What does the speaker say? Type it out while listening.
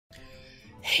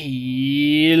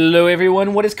Hello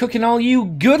everyone, what is cooking all you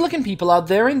good-looking people out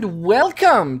there, and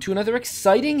welcome to another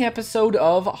exciting episode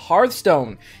of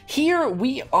Hearthstone. Here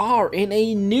we are in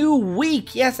a new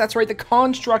week. Yes, that's right, the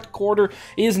Construct Quarter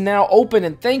is now open,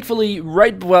 and thankfully,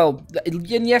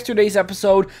 in yesterday's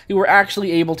episode, we were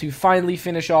actually able to finally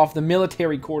finish off the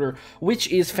Military Quarter,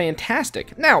 which is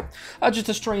fantastic. Now, just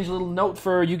a strange little note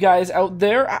for you guys out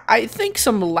there, I think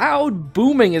some loud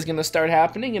booming is going to start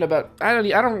happening in about, I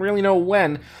don't really know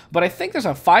when, but I think there's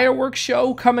a fireworks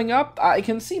show coming up. I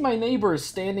can see my neighbors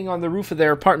standing on the roof of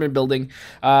their apartment building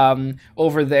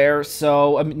over there,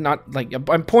 so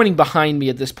I'm pointing behind me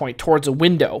at this point towards a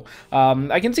window.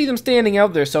 I can see them standing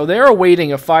out there, so they're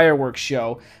awaiting a fireworks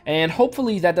show, and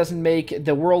hopefully that doesn't make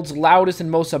the world's loudest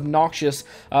and most obnoxious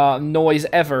noise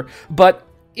ever, but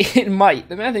it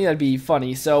might. I mean, I think that'd be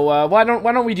funny. So why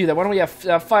don't we do that? Why don't we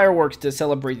have fireworks to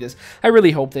celebrate this? I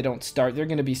really hope they don't start. They're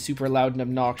going to be super loud and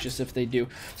obnoxious if they do.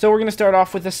 So we're going to start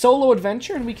off with a solo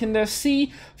adventure, and we can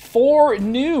see 4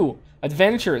 new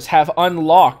adventures have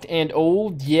unlocked. And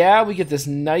oh yeah, we get this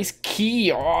nice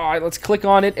key. Oh, let's click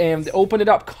on it and open it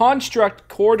up. Construct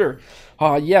Quarter.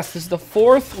 Yes, this is the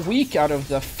 4th week out of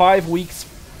the 5 weeks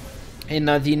in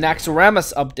the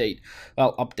Naxxramas update.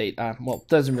 Well, well,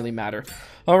 doesn't really matter.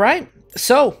 Alright,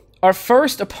 so our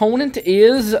first opponent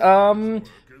is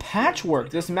Patchwork.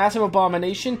 This massive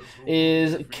abomination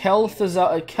is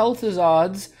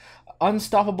Kel'Thuzad's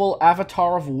unstoppable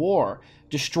avatar of war.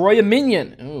 Destroy a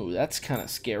minion. Ooh, that's kind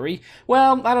of scary.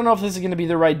 Well, I don't know if this is going to be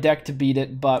the right deck to beat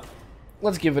it, but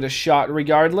let's give it a shot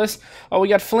regardless. Oh, we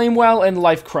got Flamewell and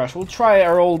Life Crush. We'll try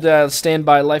our old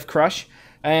standby Life Crush,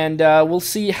 and we'll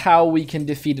see how we can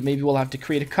defeat it. Maybe we'll have to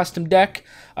create a custom deck.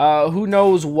 Who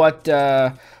knows what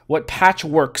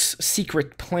Patchwork's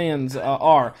secret plans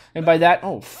are. And by that,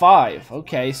 oh, 5.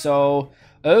 Okay, so,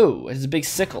 oh, it's a big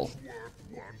sickle.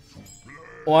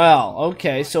 Well,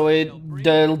 okay, so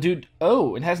it'll do,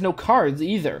 oh, it has no cards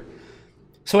either.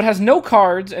 So it has no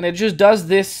cards, and it just does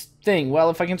this thing.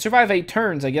 Well, if I can survive 8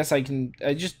 turns, I guess I can, do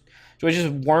I just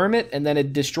worm it and then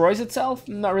it destroys itself?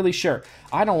 I'm not really sure.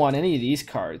 I don't want any of these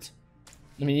cards.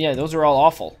 I mean, yeah, those are all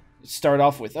awful. Start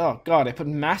off with, oh god, I put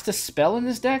Master Spell in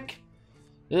this deck?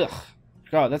 Ugh.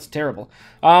 God, that's terrible.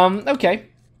 Okay.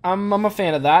 I'm a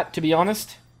fan of that, to be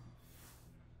honest.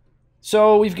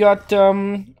 So we've got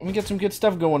some good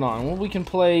stuff going on. Well, we can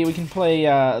play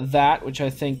that, which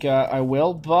I think I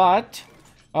will, but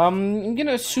I'm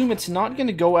gonna assume it's not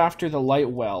gonna go after the Light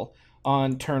Well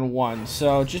on turn 1.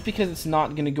 So just because it's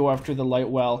not gonna go after the Light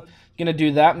Well, I'm gonna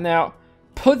do that. Now,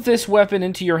 put this weapon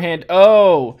into your hand.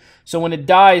 Oh, so when it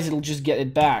dies, it'll just get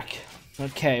it back.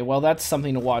 Okay, well that's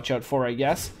something to watch out for, I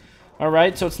guess. All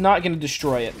right, so it's not going to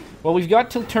destroy it. Well, we've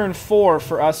got till turn 4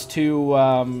 for us to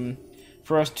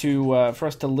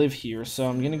live here. So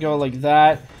I'm gonna go like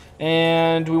that,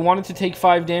 and we wanted to take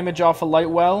 5 damage off a Light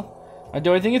Well.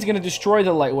 Do I think it's going to destroy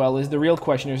the Light Well is the real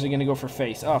question, or is it going to go for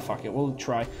face? Oh, fuck it, we'll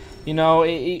try. You know,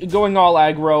 going all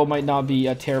aggro might not be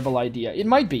a terrible idea. It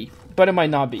might be, but it might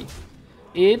not be.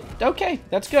 Okay,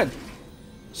 that's good.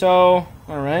 So,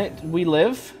 alright, we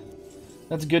live.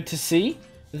 That's good to see.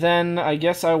 Then I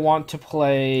guess I want to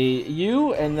play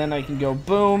you, and then I can go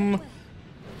boom.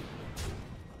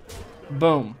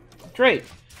 Boom. Great.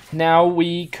 Now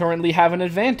we currently have an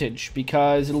advantage,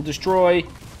 because it'll destroy...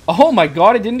 Oh my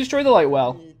god, it didn't destroy the Light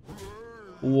Well.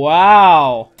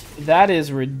 Wow. That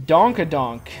is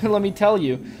redonkadonk, let me tell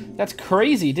you. That's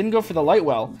crazy. It didn't go for the Light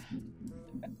Well.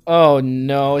 Oh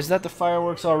no, is that the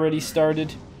fireworks already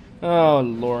started? Oh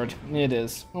lord, it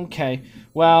is. Okay,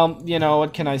 well, you know,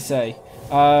 what can I say?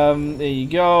 There you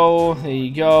go, there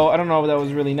you go. I don't know if that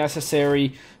was really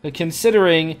necessary, but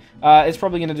considering it's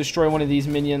probably going to destroy one of these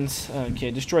minions. Okay,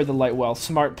 destroy the Light Well,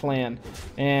 smart plan,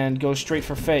 and go straight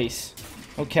for face.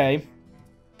 Okay,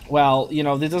 well, you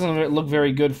know, this doesn't look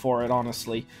very good for it,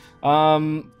 honestly. You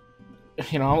know,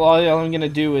 all I'm going to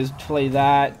do is play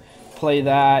that,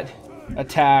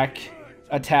 attack,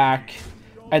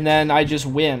 and then I just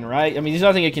win, right? I mean, there's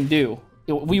nothing I can do.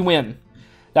 We win.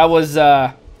 That was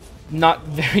not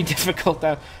very difficult.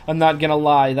 I'm not gonna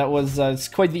lie. That was it's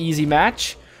quite the easy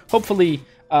match. Hopefully,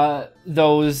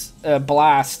 those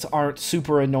blasts aren't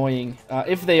super annoying.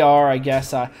 If they are, I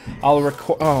guess I'll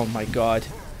record. Oh my god!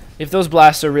 If those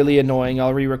blasts are really annoying,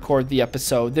 I'll re-record the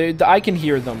episode. I can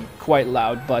hear them quite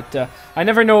loud, but I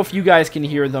never know if you guys can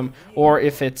hear them or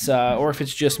if it's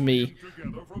just me.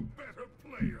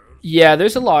 Yeah,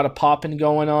 there's a lot of popping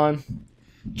going on.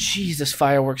 Jesus,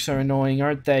 fireworks are annoying,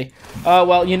 aren't they?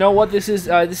 Well, you know what? This is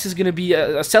going to be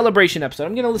a celebration episode.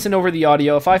 I'm going to listen over the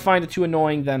audio. If I find it too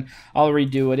annoying, then I'll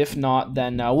redo it. If not,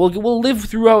 then we'll live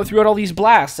throughout all these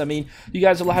blasts. I mean, you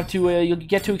guys will have to you'll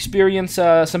get to experience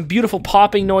some beautiful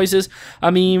popping noises.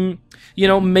 I mean, you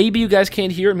know, maybe you guys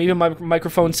can't hear it. Maybe my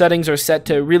microphone settings are set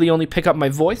to really only pick up my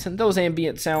voice, and those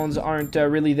ambient sounds aren't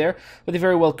really there, but they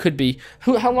very well could be.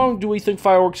 How long do we think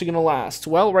fireworks are going to last?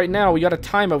 Well, right now, we got a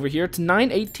time over here. It's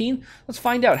 9:18. Let's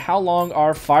find out how long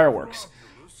are fireworks.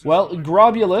 Well,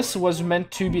 Grobulus was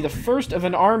meant to be the first of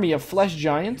an army of flesh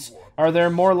giants. Are there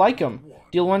more like him?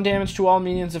 Deal 1 damage to all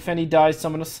minions. If any dies,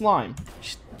 summon a slime.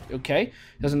 Okay,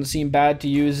 doesn't seem bad to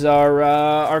use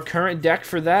our current deck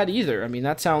for that either. I mean,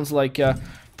 that sounds like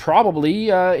probably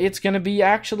it's going to be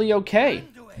actually okay,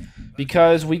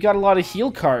 because we got a lot of heal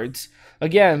cards.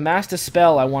 Again, Master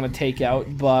Spell I want to take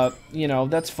out, but, you know,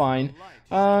 that's fine.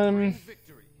 We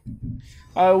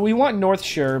want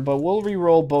Northshire, but we'll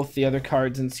re-roll both the other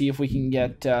cards and see if we can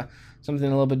get something a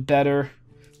little bit better.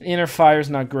 Inner Fire's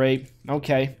not great.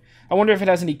 Okay. I wonder if it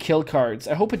has any kill cards.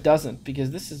 I hope it doesn't,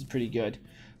 because this is pretty good.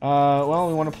 Well,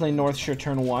 we want to play Northshire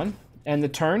turn 1. And the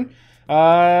turn?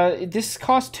 This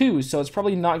costs 2, so it's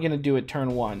probably not going to do it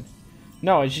turn 1.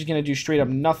 No, it's just going to do straight up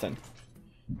nothing.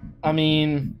 I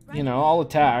mean, you know, I'll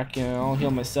attack. You know, I'll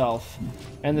heal myself.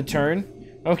 And the turn?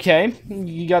 Okay,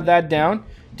 you got that down.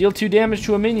 Deal 2 damage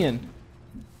to a minion.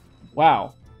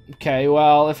 Wow. Okay,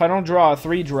 well, if I don't draw a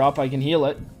 3-drop, I can heal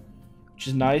it. Which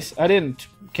is nice. I didn't.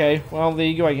 Okay, well, there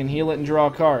you go. I can heal it and draw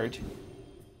a card.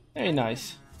 Very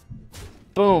nice.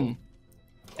 Boom.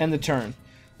 End the turn.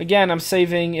 Again, I'm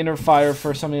saving Inner Fire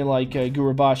for something like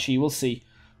Gurubashi. We'll see.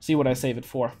 See what I save it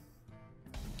for.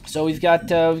 So we've got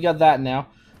that now,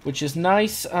 which is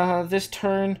nice. This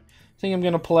turn, I think I'm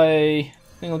gonna play.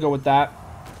 I think I'll go with that.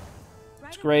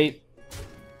 It's great.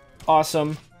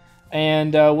 Awesome.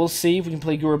 And we'll see if we can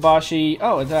play Gurubashi.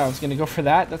 Oh, I was gonna go for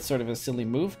that. That's sort of a silly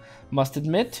move, must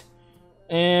admit.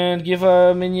 And give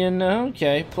a minion,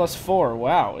 okay, +4.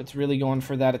 Wow, it's really going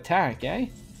for that attack, eh?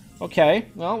 Okay,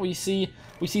 well, we see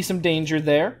some danger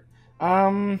there.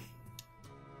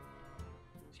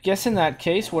 Guess in that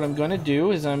case, what I'm going to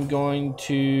do is I'm going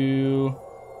to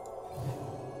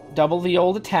double the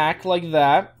old attack like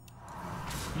that.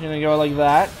 I'm going to go like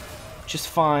that, which is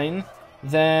fine.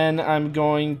 Then I'm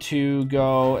going to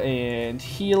go and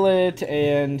heal it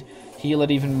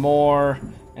even more.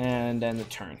 And end the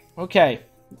turn. Okay,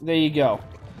 there you go.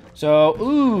 So,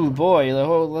 ooh, boy,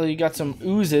 you got some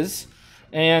oozes.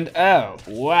 And, oh,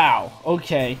 wow.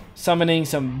 Okay, summoning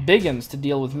some big uns to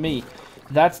deal with me.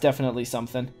 That's definitely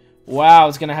something. Wow,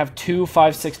 it's going to have 2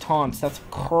 5/6 taunts. That's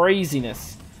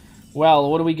craziness. Well,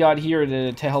 what do we got here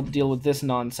to help deal with this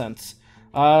nonsense?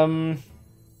 I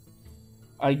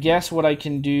guess what I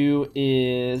can do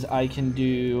is I can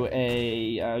do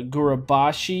a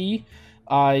Gurubashi.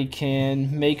 I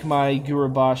can make my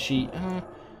Gurubashi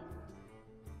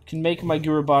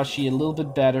a little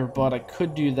bit better, but I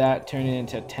could do that, turn it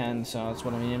into a 10, so that's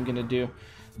what I am going to do.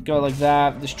 Go like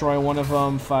that, destroy one of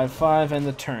them, 5/5, and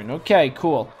the turn. Okay,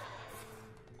 cool.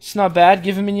 It's not bad.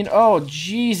 Give a minion. Oh,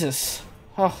 Jesus.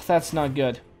 Oh, that's not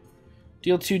good.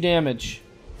 Deal 2 damage.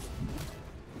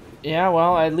 Yeah,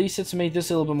 well, at least it's made this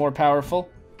a little bit more powerful.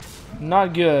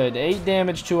 Not good. 8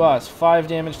 damage to us, 5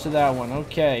 damage to that one.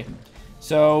 Okay.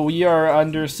 So we are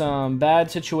under some bad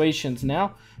situations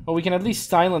now. But we can at least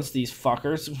silence these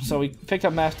fuckers. So we picked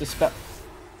up Master Spell.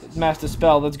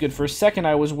 That's good. For a second,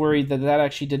 I was worried that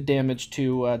actually did damage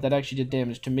to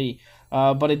me.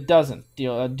 But it doesn't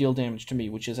deal damage to me,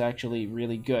 which is actually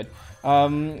really good.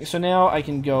 So now I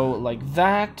can go like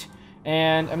that,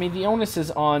 and I mean the onus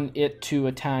is on it to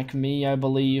attack me, I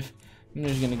believe. I'm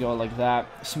just gonna go like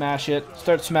that. Smash it.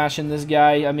 Start smashing this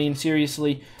guy. I mean,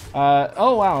 seriously.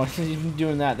 Oh, wow. He's even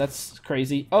doing that. That's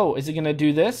crazy. Oh, is it gonna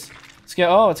do this? It's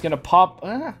gonna pop.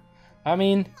 I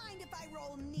mean,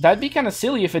 that'd be kind of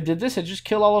silly if it did this. It'd just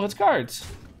kill all of its cards.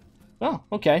 Oh,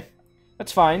 okay.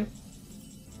 That's fine.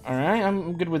 Alright,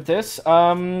 I'm good with this.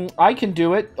 I can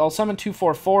do it. I'll summon 2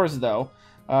 4/4s, though,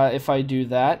 if I do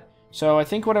that. So I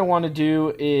think what I want to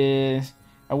do is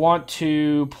I want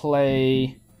to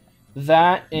play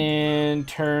that and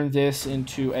turn this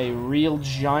into a real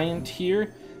giant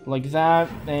here, like that,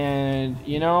 and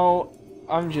you know,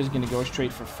 I'm just gonna go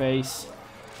straight for face.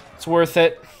 It's worth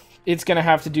it. It's gonna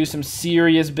have to do some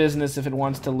serious business if it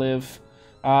wants to live.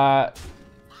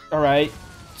 Alright,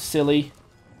 silly.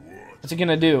 What's it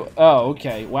gonna do? Oh,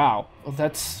 okay, wow. Well,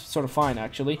 that's sort of fine,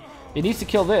 actually. It needs to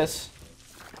kill this.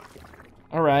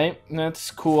 Alright,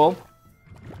 that's cool.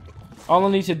 All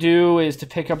I need to do is to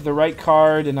pick up the right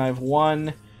card, and I have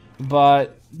 1,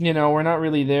 but, you know, we're not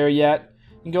really there yet.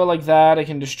 I can go like that. I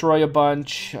can destroy a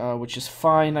bunch, which is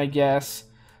fine, I guess.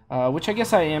 Which I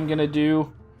guess I am going to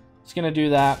do. It's going to do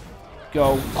that.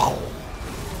 Go.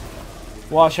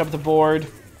 Wash up the board.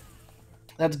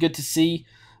 That's good to see.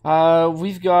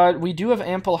 We do have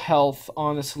ample health,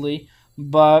 honestly,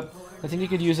 but I think we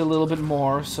could use a little bit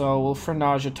more, so we'll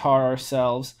Ather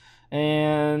ourselves.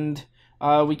 And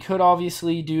we could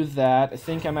obviously do that. I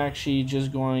think I'm actually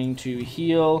just going to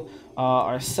heal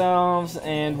ourselves,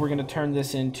 and we're going to turn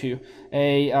this into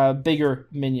a bigger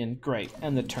minion. Great,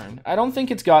 end the turn. I don't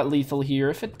think it's got lethal here.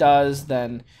 If it does,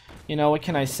 then, you know, what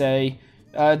can I say?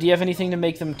 Do you have anything to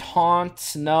make them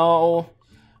taunt? No.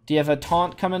 Do you have a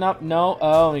taunt coming up? No.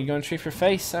 Oh, you're going straight for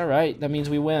face. All right, that means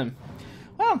we win.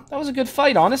 Well, that was a good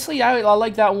fight, honestly. I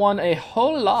like that one a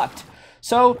whole lot.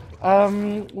 So,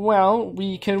 well,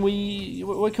 what can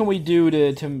we do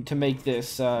to make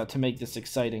this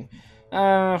exciting?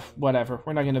 Whatever.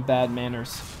 We're not gonna bad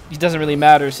manners. It doesn't really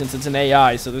matter since it's an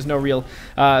AI, so there's no real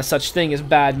such thing as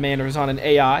bad manners on an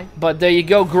AI. But there you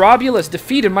go. Grobulus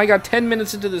defeated. My God, 10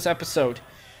 minutes into this episode.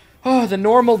 Oh, the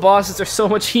normal bosses are so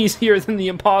much easier than the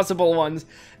impossible ones.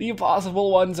 The impossible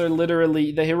ones are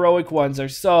literally, the heroic ones are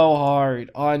so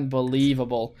hard.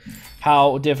 Unbelievable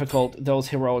how difficult those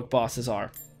heroic bosses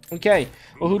are. Okay,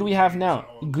 well, who do we have now?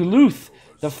 Gluth,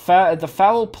 the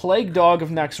foul plague dog of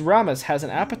Naxxramas, has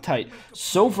an appetite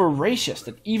so voracious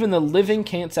that even the living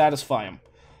can't satisfy him.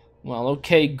 Well,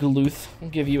 okay, Gluth, I'll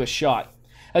give you a shot.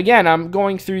 Again, I'm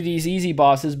going through these easy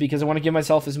bosses because I want to give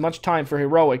myself as much time for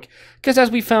heroic. Because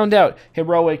as we found out,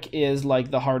 heroic is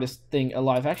like the hardest thing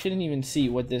alive. I actually didn't even see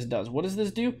what this does. What does this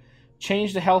do?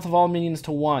 Change the health of all minions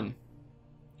to 1.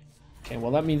 Okay,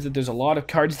 well that means that there's a lot of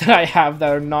cards that I have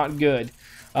that are not good.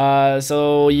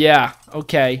 So yeah,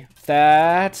 okay.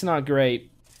 That's not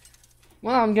great.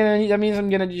 Well, that means I'm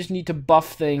gonna just need to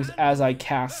buff things as I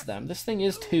cast them. This thing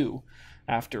is 2.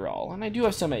 After all, and I do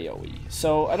have some AoE,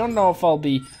 so I don't know if I'll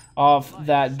be off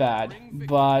that bad,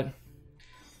 but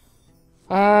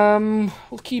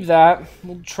we'll keep that.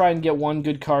 We'll try and get one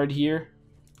good card here.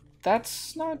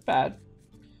 That's not bad.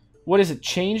 What is it?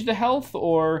 Change the health,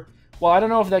 or, well, I don't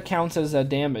know if that counts as a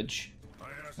damage.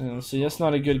 So that's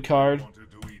not a good card.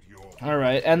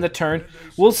 Alright, end the turn.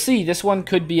 We'll see. This one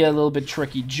could be a little bit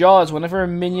tricky. Jaws, whenever a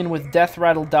minion with Death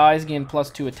Rattle dies, gain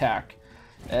 +2 attack.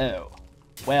 Oh,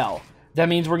 well. That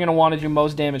means we're going to want to do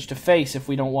most damage to face if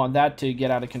we don't want that to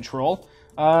get out of control.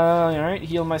 Alright,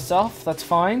 heal myself. That's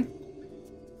fine.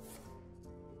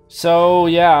 So,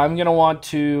 yeah, I'm going to want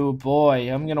to...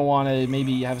 Boy, I'm going to want to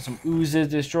maybe have some oozes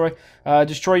destroy.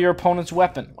 Destroy your opponent's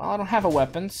weapon. Well, I don't have a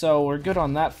weapon, so we're good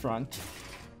on that front.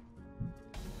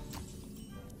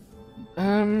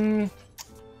 I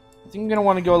think I'm going to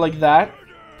want to go like that.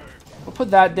 We'll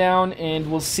put that down, and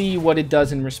we'll see what it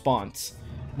does in response.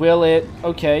 Will it...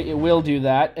 Okay, it will do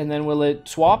that. And then will it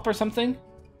swap or something?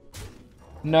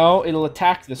 No, it'll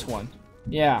attack this one.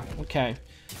 Yeah, okay.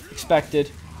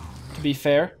 Expected, to be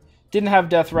fair. Didn't have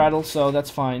Death Rattle, so that's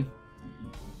fine.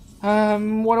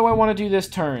 What do I want to do this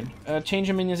turn? Change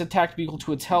a minion's attack to be equal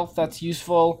to its health. That's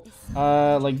useful.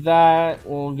 Like that.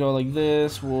 We'll go like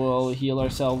this. We'll heal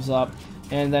ourselves up.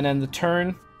 And then end the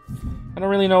turn. I don't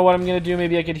really know what I'm going to do.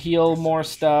 Maybe I could heal more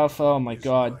stuff. Oh my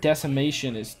god.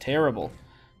 Decimation is terrible.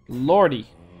 Lordy,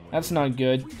 that's not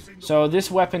good. So this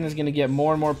weapon is going to get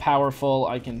more and more powerful.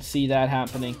 I can see that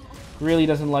happening. Really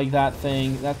doesn't like that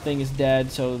thing. That thing is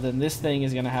dead. So then this thing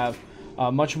is going to have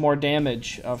much more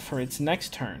damage for its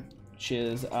next turn, which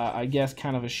is, I guess,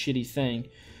 kind of a shitty thing.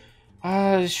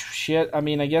 Shit. I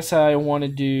mean, I guess I want to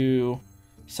do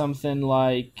something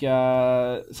like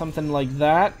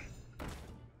that.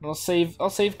 I'll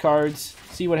save cards.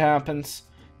 See what happens.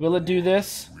 Will it do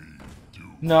this?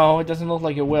 No, it doesn't look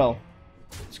like it will.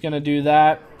 It's gonna do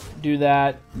that,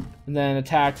 and then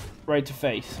attack right to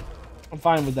face. I'm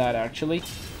fine with that, actually.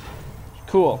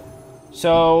 Cool.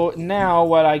 So now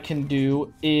what I can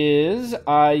do is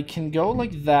I can go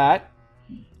like that.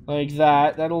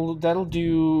 That'll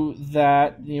do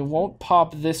that. It won't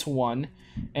pop this one,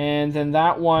 and then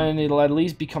that one it'll at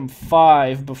least become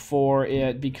 5 before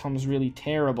it becomes really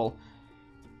terrible.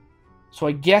 So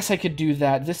I guess I could do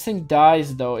that. This thing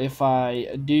dies, though, if I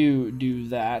do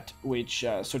that, which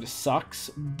sort of sucks.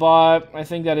 But I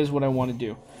think that is what I want to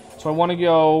do. So I want to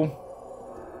go...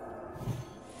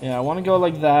 Yeah, I want to go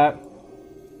like that.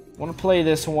 I want to play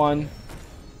this one.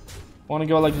 I want to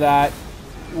go like that.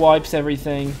 Wipes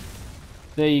everything.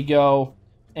 There you go.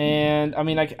 And, I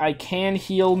mean, I can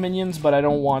heal minions, but I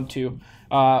don't want to.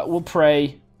 We'll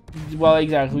pray. Well,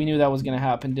 exactly. We knew that was going to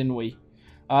happen, didn't we?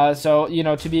 So, you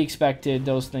know, to be expected,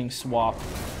 those things swap.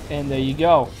 And there you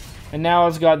go. And now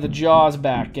it's got the jaws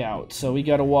back out, so we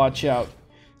gotta watch out.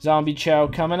 Zombie Chow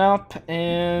coming up,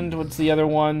 and what's the other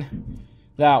one?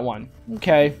 That one.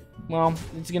 Okay, well,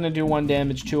 it's gonna do 1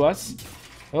 damage to us.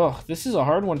 Oh, this is a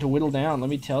hard one to whittle down, let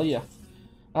me tell you.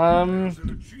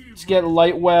 Let's get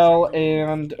Lightwell,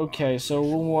 and okay,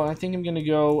 so I think I'm gonna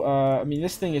go, I mean,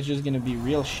 this thing is just gonna be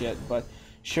real shit, but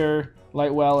sure,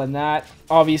 Lightwell and that.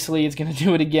 Obviously, it's gonna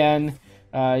do it again.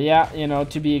 Yeah, you know,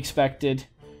 to be expected.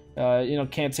 You know,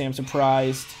 can't say I'm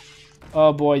surprised.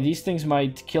 Oh boy, these things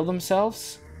might kill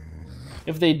themselves.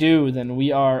 If they do, then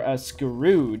we are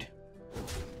screwed.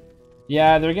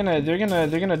 Yeah, they're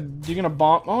gonna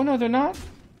bomb. Oh no, they're not.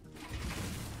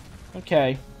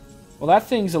 Okay. Well, that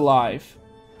thing's alive.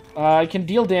 I can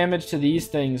deal damage to these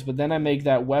things, but then I make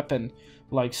that weapon,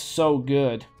 like, so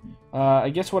good. I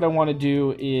guess what I want to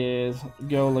do is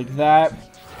go like that.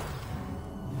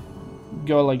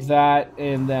 Go like that,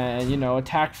 and then, you know,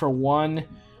 attack for 1.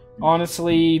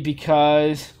 Honestly,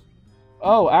 because...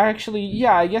 Oh, actually,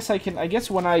 yeah, I guess I can... I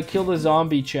guess when I kill the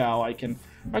zombie chow, I can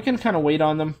kind of wait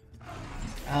on them.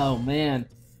 Oh, man.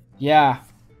 Yeah.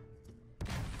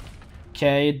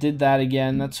 Okay, it did that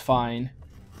again. That's fine.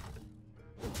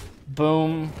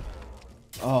 Boom.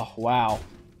 Oh, wow.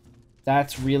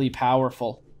 That's really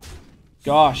powerful.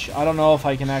 Gosh, I don't know if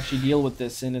I can actually deal with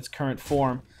this in its current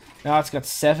form. Now it's got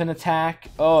 7 attack.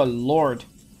 Oh, Lord.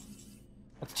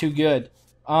 That's too good.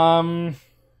 Okay,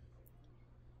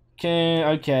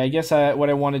 I guess what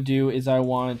I want to do is I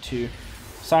want to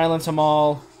silence them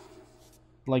all.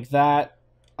 Like that.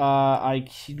 I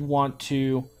want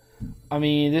to... I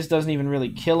mean, this doesn't even really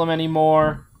kill him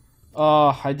anymore.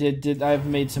 Oh, I've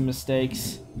made some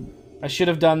mistakes. I should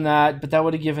have done that, but that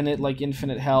would have given it, like,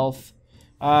 infinite health.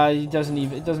 It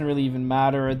doesn't really even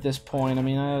matter at this point. I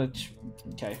mean,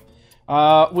 okay.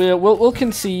 We'll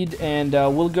concede, and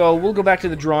we'll go back to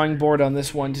the drawing board on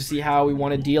this one to see how we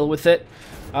want to deal with it.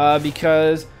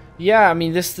 Because yeah, I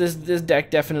mean, this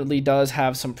deck definitely does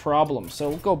have some problems. So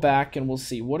we'll go back and we'll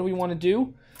see. What do we want to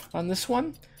do on this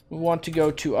one? We want to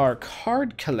go to our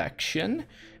card collection,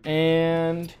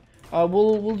 and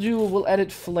we'll edit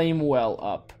Flamewell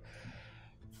up.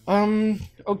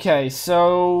 Okay,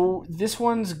 so this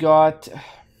one's got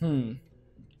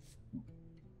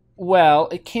well,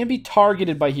 it can be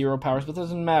targeted by hero powers, but it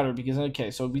doesn't matter because,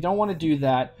 okay, so we don't want to do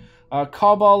that.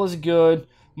 Cobalt is good.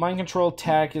 Mind Control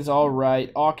Tech is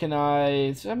alright.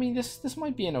 Auchenite, I mean, this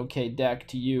might be an okay deck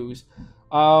to use.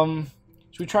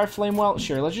 Should we try Flamewell?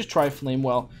 Sure, let's just try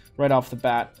Flamewell right off the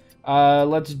bat.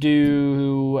 Let's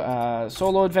do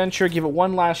Solo Adventure, give it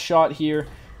 1 last shot here.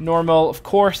 Normal, of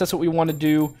course, that's what we want to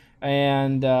do,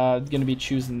 and gonna be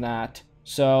choosing that.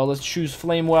 So let's choose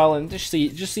Flamewell and just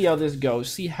see how this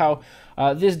goes. See how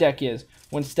this deck is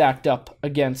when stacked up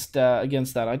against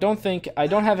that. I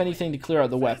don't have anything to clear out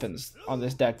the weapons on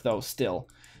this deck though. Still,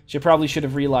 which I probably should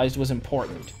have realized was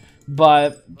important,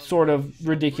 but sort of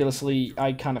ridiculously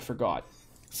I kind of forgot.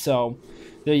 So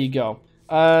there you go.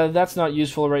 That's not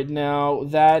useful right now.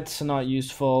 That's not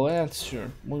useful. That's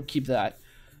sure. We'll keep that.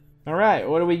 All right.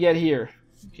 What do we get here?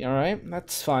 All right.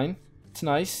 That's fine. It's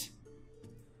nice.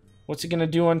 What's it gonna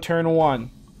do on turn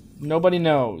 1? Nobody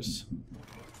knows.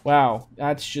 Wow,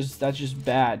 that's just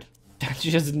bad. That's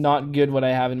just not good what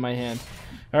I have in my hand.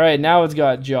 Alright, now it's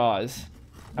got Jaws.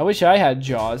 I wish I had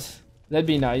Jaws. That'd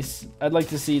be nice. I'd like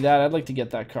to see that. I'd like to get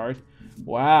that card.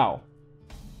 Wow.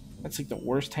 That's like the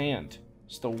worst hand.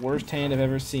 It's the worst hand I've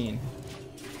ever seen.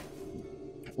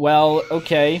 Well,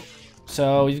 okay.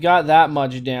 So we've got that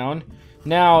much down.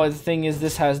 Now, the thing is,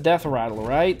 this has Death Rattle,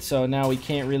 right? So now we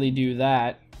can't really do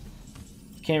that.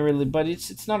 Can't really, but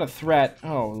it's not a threat.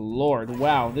 Oh Lord,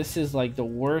 wow, this is like the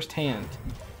worst hand.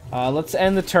 Let's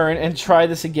end the turn and try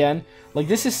this again. Like,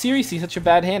 this is seriously such a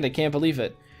bad hand, I can't believe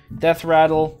it. Death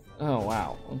Rattle. Oh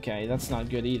wow, okay, that's not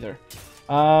good either.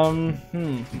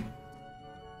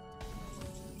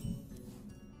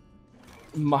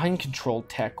 Mind Control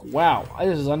Tech. Wow,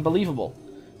 this is unbelievable.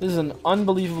 This is an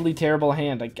unbelievably terrible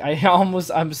hand.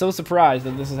 I'm so surprised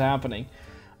that this is happening.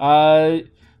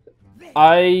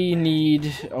 I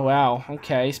need... Oh, wow.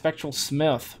 Okay. Spectral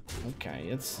Smith. Okay.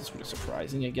 It's sort of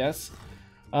surprising, I guess.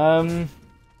 Do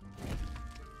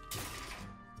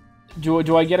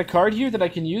I get a card here that I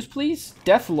can use, please?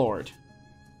 Death Lord.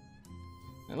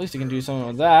 At least I can do something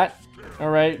with that.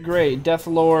 Alright, great. Death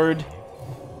Lord.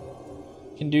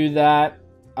 Can do that.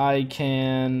 I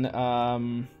can...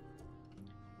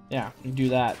 yeah, do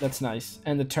that. That's nice.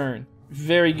 End the turn.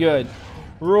 Very good.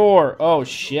 Roar. Oh,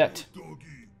 shit.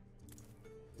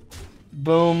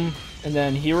 Boom, and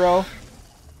then hero.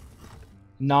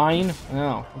 9.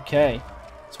 Oh, okay.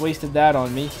 It's wasted that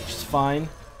on me, which is fine.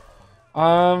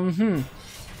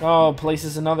 Oh,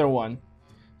 places another one.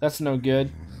 That's no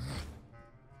good.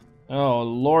 Oh,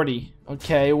 lordy.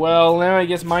 Okay, well, now I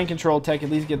guess mind control tech at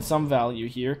least gets some value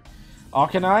here.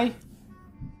 Akanai?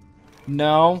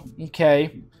 No.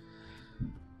 Okay.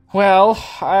 Well,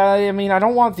 I mean, I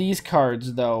don't want these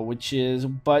cards, though,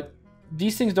 but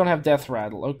these things don't have Death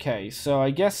Rattle. Okay, so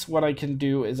I guess what I can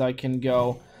do is I can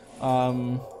go,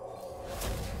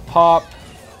 pop,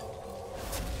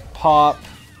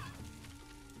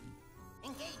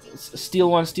 steal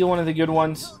one of the good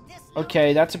ones.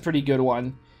 Okay, that's a pretty good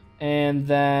one. And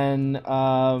then,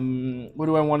 what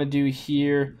do I want to do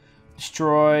here?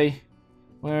 Destroy.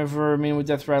 Whenever minion with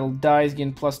Death Rattle dies,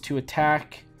 gain +2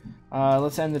 attack.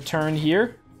 Let's end the turn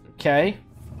here. Okay.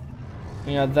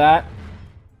 We got that.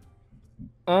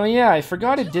 Oh yeah, I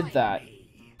forgot it did that.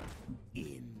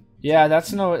 Yeah,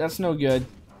 that's no good.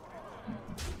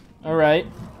 Alright.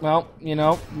 Well, you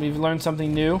know, we've learned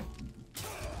something new.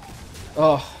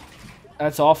 Oh,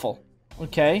 that's awful.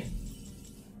 Okay.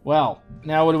 Well,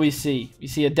 now what do we see? We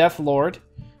see a Death Lord.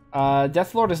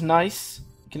 Death Lord is nice.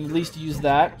 We can at least use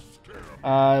that.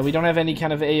 We don't have any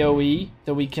kind of AoE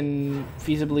that we can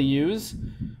feasibly use.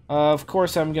 Of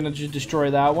course, I'm gonna just destroy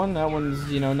that one. That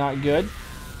one's, you know, not good.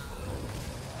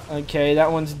 Okay,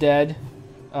 that one's dead.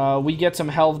 We get some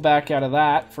health back out of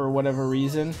that for whatever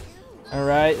reason.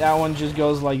 Alright, that one just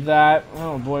goes like that.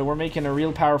 Oh boy, we're making a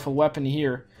real powerful weapon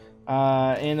here.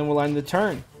 And then we'll end the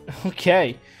turn.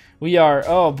 Okay. We are,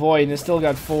 oh boy, and it still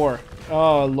got 4.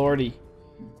 Oh lordy.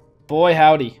 Boy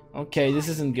howdy. Okay, this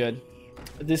isn't good.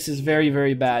 This is very,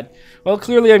 very bad. Well,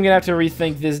 clearly I'm gonna have to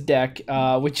rethink this deck,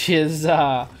 which is,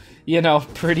 you know,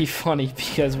 pretty funny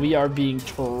because we are being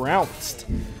trounced.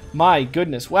 My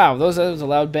goodness, wow, that was a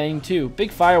loud bang too. Big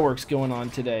fireworks going on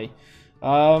today.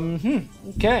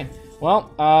 Okay.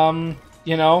 Well,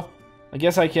 you know, I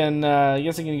guess I can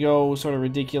go sort of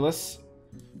ridiculous.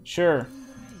 Sure.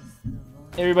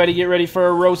 Everybody get ready for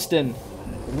a roasting.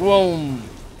 Boom.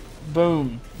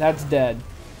 Boom. That's dead.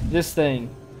 This thing.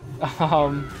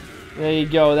 There you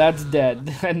go. That's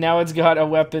dead. And now it's got a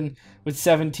weapon with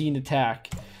 17 attack.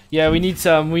 Yeah, we need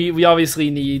some. We obviously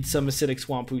need some acidic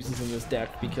swamp oozes in this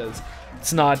deck because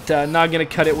it's not gonna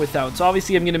cut it without. So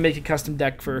obviously I'm gonna make a custom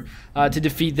deck for to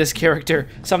defeat this character,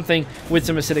 something with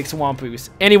some acidic swamp ooze.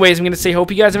 Anyways, I'm gonna say hope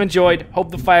you guys have enjoyed.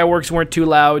 Hope the fireworks weren't too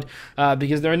loud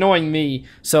because they're annoying me.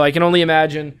 So I can only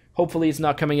imagine. Hopefully it's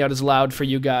not coming out as loud for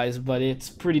you guys, but it's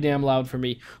pretty damn loud for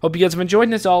me. Hope you guys have enjoyed,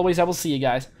 and as always, I will see you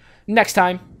guys next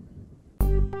time.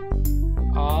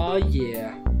 Aw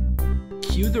yeah.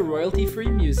 Cue the royalty-free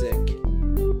music.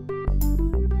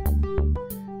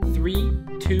 3,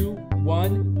 2,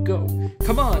 1, go.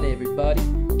 Come on, everybody.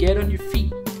 Get on your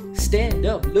feet. Stand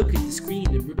up, look at the screen,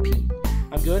 and repeat.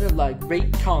 I'm gonna like,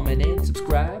 rate, comment, and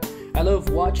subscribe. I love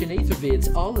watching Ather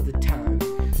vids all of the time.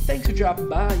 Thanks for dropping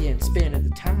by and spending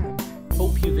the time.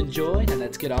 Hope you've enjoyed, and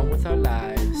let's get on with our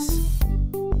lives.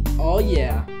 Oh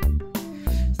yeah.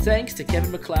 Thanks to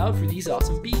Kevin MacLeod for these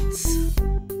awesome beats.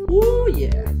 Woo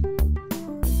yeah.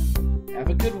 Have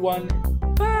a good one.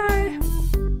 Bye.